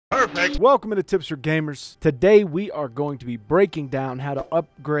Perfect. Welcome to Tips for Gamers. Today we are going to be breaking down how to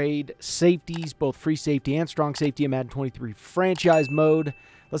upgrade safeties, both free safety and strong safety in Madden 23 franchise mode.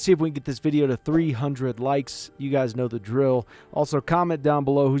 Let's see if we can get this video to 300 likes. You guys know the drill. Also, comment down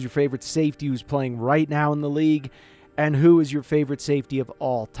below who's your favorite safety who's playing right now in the league, and who is your favorite safety of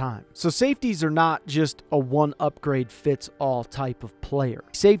all time. So safeties are not just a one upgrade fits all type of player.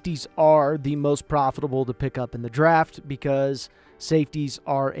 Safeties are the most profitable to pick up in the draft because safeties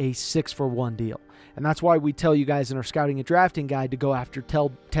are a 6-for-1 deal. And that's why we tell you guys in our scouting and drafting guide to go after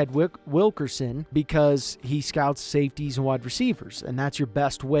Ted Wilkerson, because he scouts safeties and wide receivers. And that's your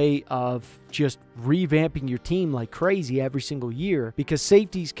best way of just revamping your team like crazy every single year, because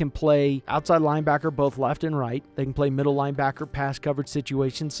safeties can play outside linebacker both left and right. They can play middle linebacker pass coverage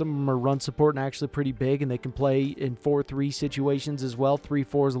situations. Some of them are run support and actually pretty big, and they can play in 4-3 situations as well.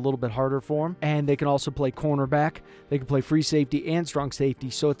 3-4 is a little bit harder for them. And they can also play cornerback. They can play free safety and strong safety.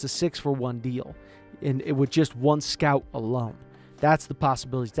 So it's a 6-for-1 deal. And with just one scout alone. That's the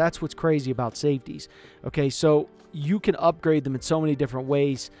possibilities. That's what's crazy about safeties. Okay, so you can upgrade them in so many different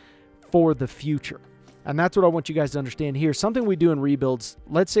ways for the future. And that's what I want you guys to understand here. Something we do in rebuilds,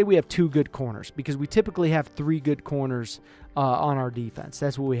 let's say we have 2 good corners, because we typically have 3 good corners on our defense.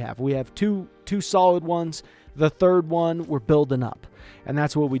 That's what we have. We have two solid ones. The third one, we're building up. And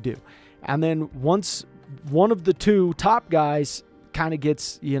that's what we do. And then once one of the 2 top guys kind of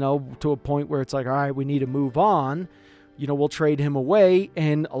gets, to a point where it's like, all right, we need to move on, we'll trade him away.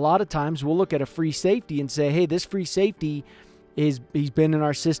 And a lot of times we'll look at a free safety and say, hey, this free safety he's been in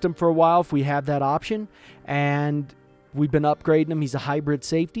our system for a while if we have that option, and we've been upgrading him. He's a hybrid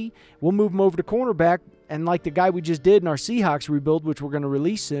safety. We'll move him over to cornerback. And like the guy we just did in our Seahawks rebuild, which we're going to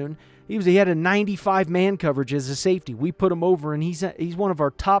release soon, he had a 95 man coverage as a safety. We put him over, and he's one of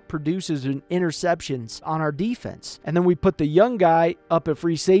our top producers in interceptions on our defense. And then we put the young guy up at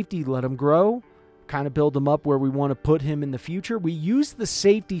free safety, let him grow, kind of build him up where we want to put him in the future. We use the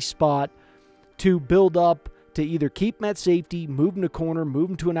safety spot to build up to either keep him at safety, move him to corner, move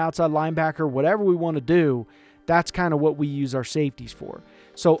him to an outside linebacker, whatever we want to do. That's kind of what we use our safeties for.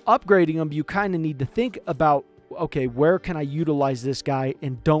 So upgrading them, you kind of need to think about, okay, where can I utilize this guy,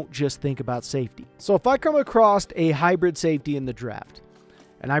 and don't just think about safety. So if I come across a hybrid safety in the draft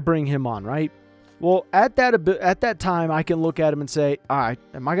and I bring him on, right? Well, at that time, I can look at him and say, all right,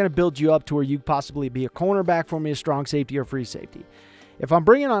 am I going to build you up to where you possibly be a cornerback for me, a strong safety, or free safety? If I'm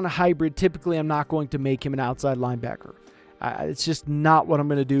bringing on a hybrid, typically I'm not going to make him an outside linebacker. It's just not what I'm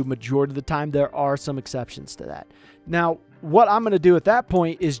going to do majority of the time. There are some exceptions to that. Now, what I'm going to do at that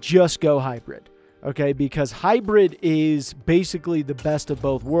point is just go hybrid, okay? Because hybrid is basically the best of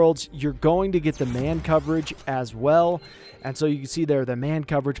both worlds. You're going to get the man coverage as well. And so you can see there the man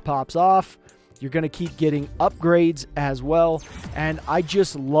coverage pops off. You're going to keep getting upgrades as well. And I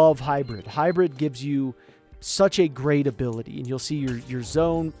just love hybrid. Hybrid gives you such a great ability, and you'll see your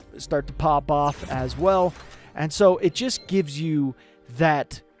zone start to pop off as well. And so it just gives you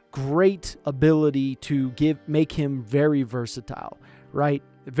that great ability to make him very versatile, right?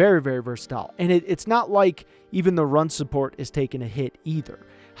 Very, very versatile. And it's not like even the run support is taking a hit either.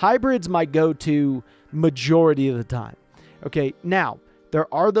 Hybrid's my go-to majority of the time. Okay, now,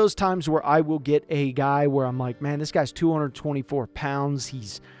 there are those times where I will get a guy where I'm like, man, this guy's 224 pounds.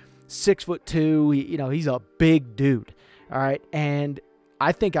 He's 6'2". He's a big dude. All right, and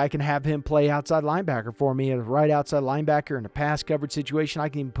I think I can have him play outside linebacker for me, a right outside linebacker in a pass coverage situation. I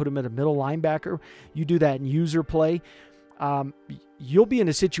can even put him at a middle linebacker. You do that in user play. You'll be in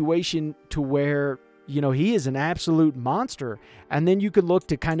a situation to where, he is an absolute monster. And then you could look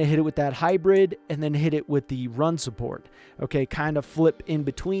to kind of hit it with that hybrid and then hit it with the run support. Okay, kind of flip in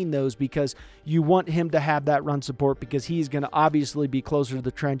between those, because you want him to have that run support, because he's going to obviously be closer to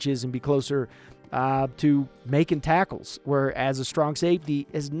the trenches and be closer to making tackles, whereas a strong safety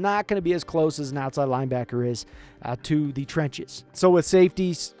is not going to be as close as an outside linebacker is to the trenches. So with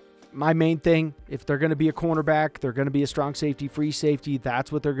safeties, my main thing, if they're going to be a cornerback, they're going to be a strong safety, free safety,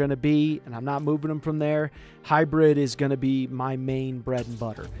 that's what they're going to be, and I'm not moving them from there. Hybrid is going to be my main bread and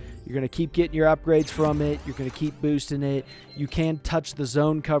butter. You're going to keep getting your upgrades from it. You're going to keep boosting it. You can touch the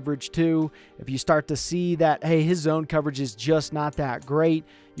zone coverage too. If you start to see that, hey, his zone coverage is just not that great,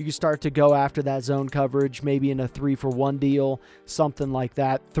 you can start to go after that zone coverage, maybe in a 3-for-1 deal, something like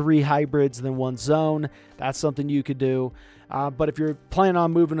that. 3 hybrids, then 1 zone. That's something you could do. But if you're planning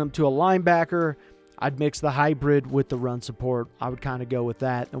on moving them to a linebacker, I'd mix the hybrid with the run support. I would kind of go with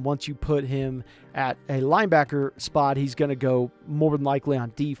that. And once you put him at a linebacker spot, he's going to go more than likely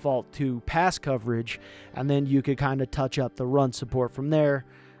on default to pass coverage. And then you could kind of touch up the run support from there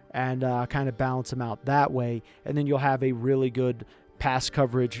and kind of balance him out that way. And then you'll have a really good pass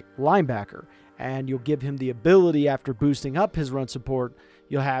coverage linebacker. And you'll give him the ability, after boosting up his run support,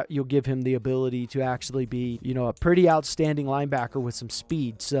 you'll give him the ability to actually be, you know, a pretty outstanding linebacker with some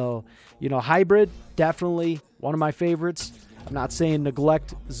speed. So, you know, hybrid, definitely one of my favorites. I'm not saying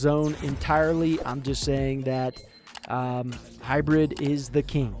neglect zone entirely. I'm just saying that hybrid is the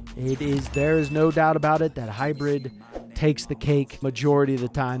king. There is no doubt about it that hybrid takes the cake majority of the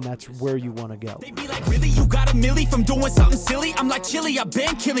time. That's where you want to go. They be like, really, you got a milli from doing something silly? I'm like, chilly, I've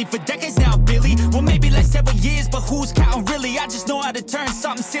been killing for decades now, Billy. Well, maybe like several years, but who's counting really? I just know how to turn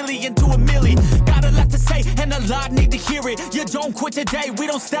something silly into a milli. Got a lot to say, and a lot need to hear it. You don't quit today, we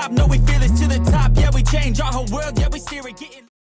don't stop, no, we feel it to the top. Yeah, we change our whole world, yeah, we steer it.